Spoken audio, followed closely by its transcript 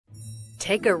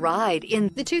Take a ride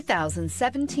in the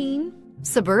 2017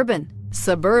 Suburban.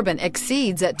 Suburban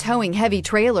exceeds at towing heavy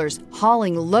trailers,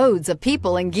 hauling loads of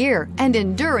people and gear, and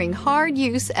enduring hard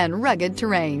use and rugged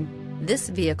terrain. This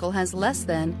vehicle has less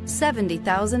than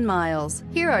 70,000 miles.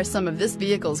 Here are some of this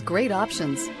vehicle's great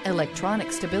options: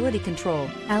 electronic stability control,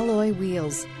 alloy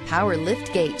wheels, power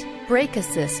liftgate, brake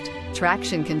assist,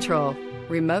 traction control,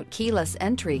 remote keyless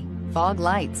entry, fog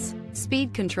lights,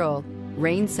 speed control,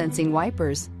 rain sensing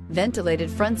wipers, ventilated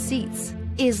front seats.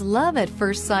 Is love at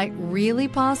first sight really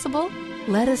possible?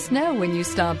 Let us know when you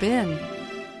stop in.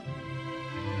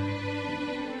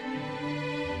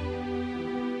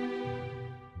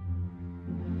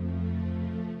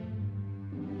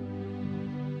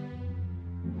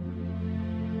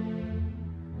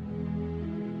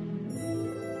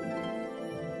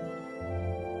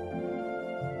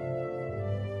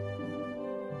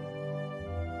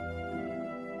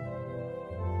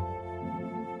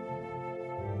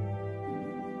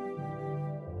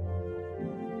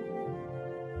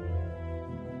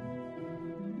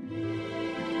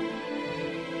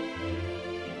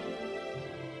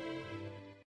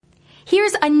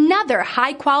 Here's another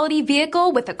high-quality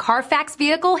vehicle with a Carfax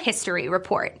Vehicle History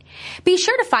Report. Be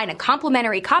sure to find a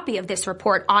complimentary copy of this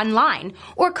report online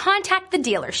or contact the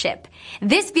dealership.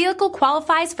 This vehicle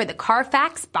qualifies for the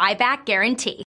Carfax Buyback Guarantee.